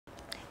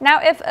Now,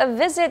 if a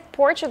visit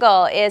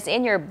Portugal is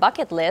in your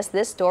bucket list,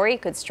 this story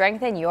could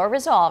strengthen your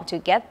resolve to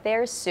get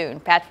there soon.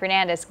 Pat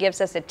Fernandez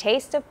gives us a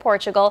taste of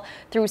Portugal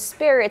through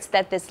spirits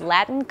that this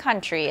Latin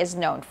country is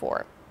known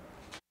for.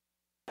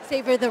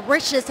 Savor the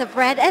richness of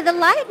red and the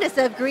lightness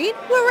of green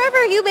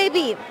wherever you may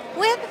be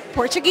with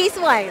Portuguese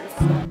wines.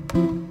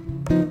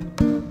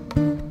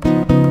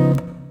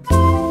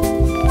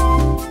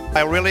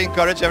 I really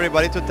encourage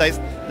everybody to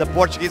taste the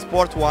Portuguese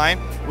port wine,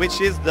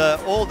 which is the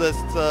oldest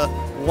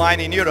wine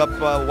in Europe,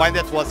 wine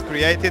that was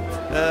created,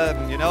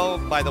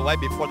 by the way,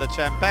 before the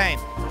champagne.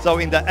 So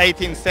in the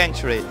 18th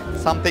century,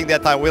 something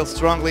that I will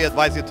strongly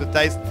advise you to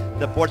taste,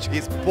 the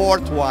Portuguese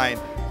port wine,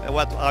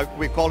 what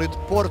we call it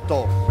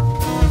Porto.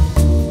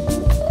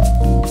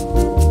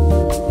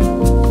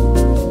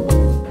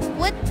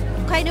 What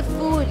kind of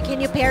food can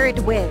you pair it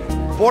with?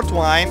 Port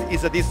wine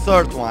is a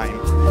dessert wine.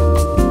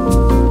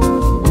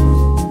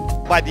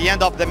 By the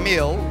end of the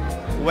meal,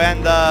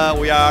 when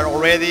we are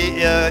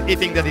already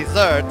eating the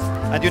desserts,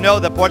 and you know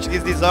the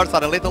Portuguese desserts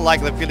are a little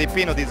like the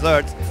Filipino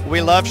desserts,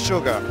 we love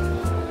sugar.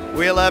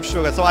 We love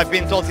sugar. So I've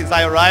been told since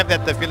I arrived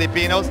that the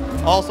Filipinos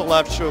also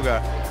love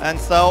sugar. And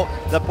so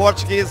the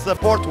Portuguese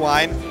port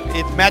wine,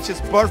 it matches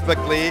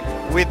perfectly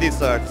with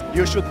desserts.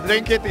 You should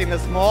drink it in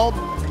small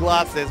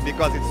glasses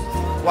because it's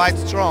quite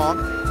strong,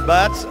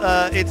 but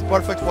it's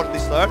perfect for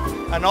dessert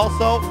and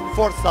also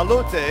for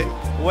salute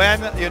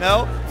when,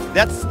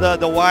 that's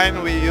the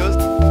wine we use.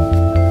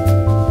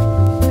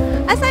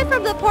 Aside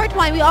from the port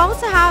wine, we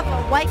also have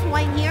white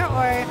wine here,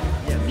 or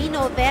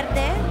vino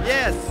verde.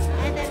 Yes.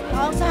 And then we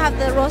also have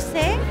the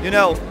rosé.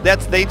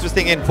 That's the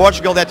interesting in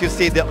Portugal that you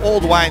see the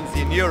old wines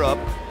in Europe.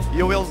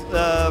 You will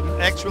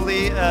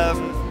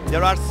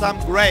there are some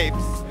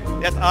grapes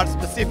that are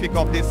specific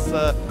of these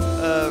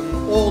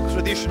old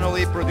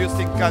traditionally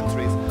producing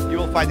countries. You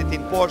will find it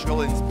in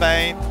Portugal, in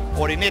Spain,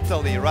 or in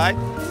Italy, right?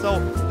 So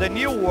the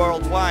new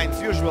world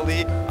wines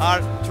usually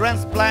are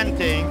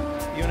transplanting,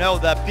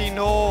 the Pinot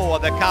or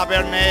the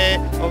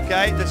Cabernet,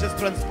 okay? They're just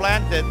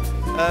transplanted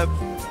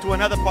to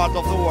another part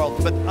of the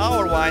world. But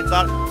our wines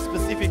are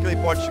specifically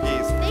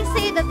Portuguese. They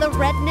say that the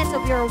redness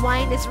of your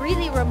wine is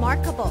really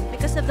remarkable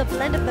because of the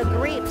blend of the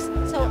grapes.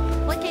 So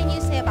what can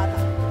you say about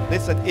that?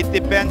 Listen, it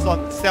depends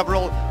on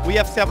we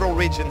have several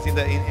regions in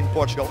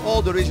Portugal.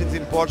 All the regions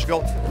in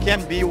Portugal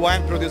can be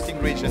wine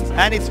producing regions.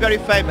 And it's very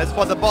famous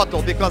for the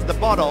bottle because the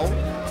bottle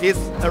is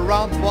a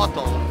round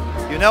bottle.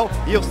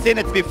 You've seen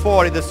it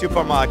before in the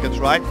supermarkets,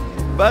 right?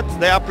 But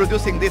they are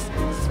producing this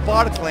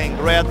sparkling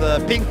red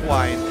pink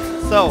wine.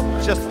 So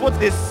just put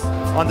this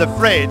on the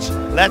fridge,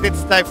 let it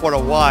stay for a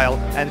while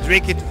and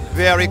drink it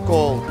very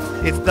cold.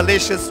 It's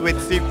delicious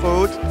with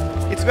seafood.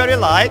 It's very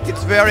light,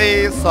 it's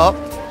very soft.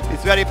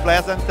 It's very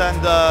pleasant,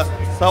 and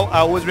so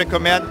I would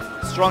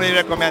strongly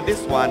recommend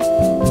this one.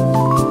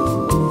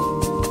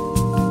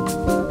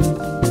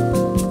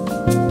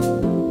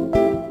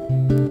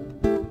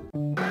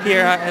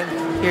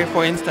 Here,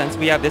 for instance,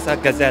 we have this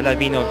Gazella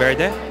Vino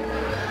Verde.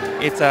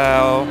 It's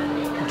a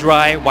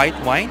dry white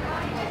wine.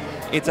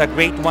 It's a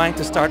great wine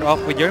to start off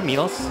with your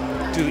meals,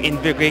 to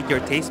invigorate your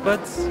taste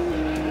buds.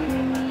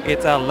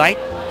 It's a light,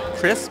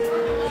 crisp,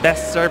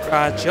 best served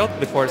chilled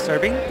before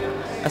serving.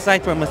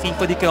 Aside from a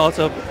seafood, you can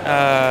also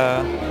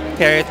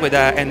pair it with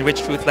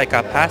enriched foods like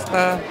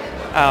pasta,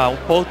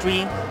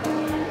 poultry,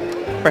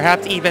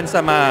 perhaps even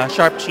some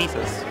sharp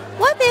cheeses.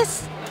 What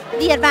is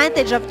the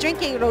advantage of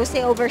drinking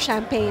rosé over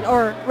champagne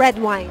or red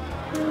wine?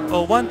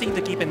 Well, one thing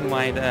to keep in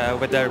mind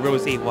with the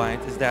rosé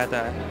wines is that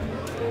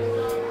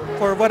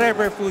for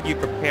whatever food you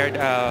prepared,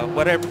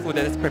 whatever food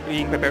that is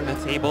being prepared on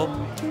the table,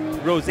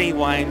 rosé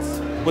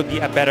wines would be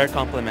a better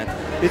complement.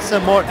 It's a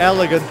more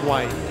elegant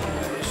wine.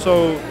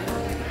 So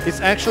it's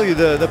actually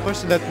the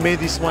person that made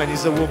this wine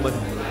is a woman.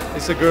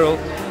 It's a girl.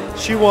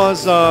 She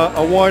was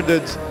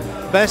awarded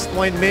Best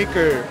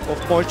Winemaker of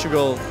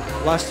Portugal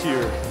last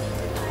year.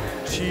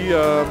 She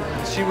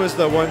was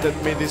the one that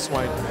made this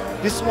wine.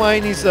 This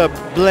wine is a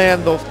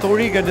blend of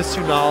Touriga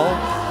Nacional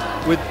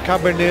with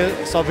Cabernet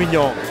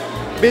Sauvignon.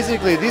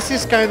 Basically, this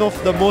is kind of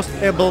the most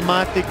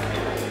emblematic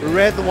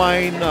red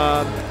wine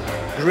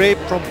grape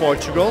from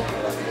Portugal.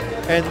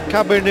 And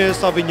Cabernet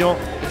Sauvignon,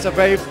 it's a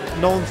very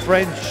known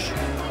French,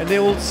 and they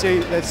will say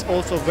that's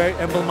also very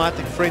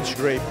emblematic French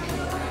grape.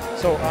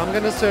 So I'm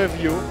gonna serve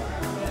you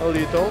a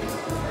little,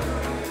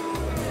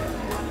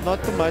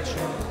 not too much.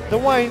 The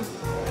wine,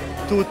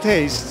 to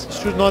taste,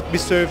 should not be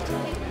served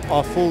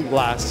a full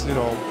glass,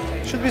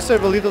 Should be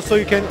served a little so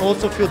you can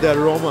also feel the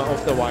aroma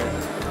of the wine.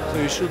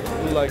 So you should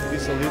do like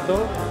this a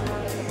little.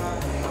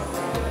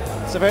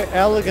 It's a very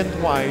elegant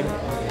wine.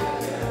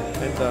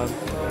 And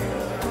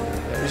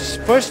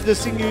first, the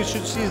thing you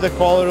should see is the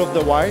color of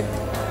the wine.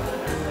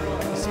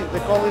 You see,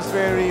 the color is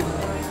very,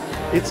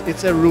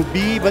 it's a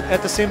ruby, but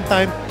at the same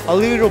time, a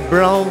little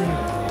brown.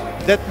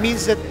 That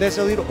means that there's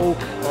a little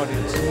oak on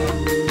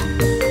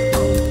it.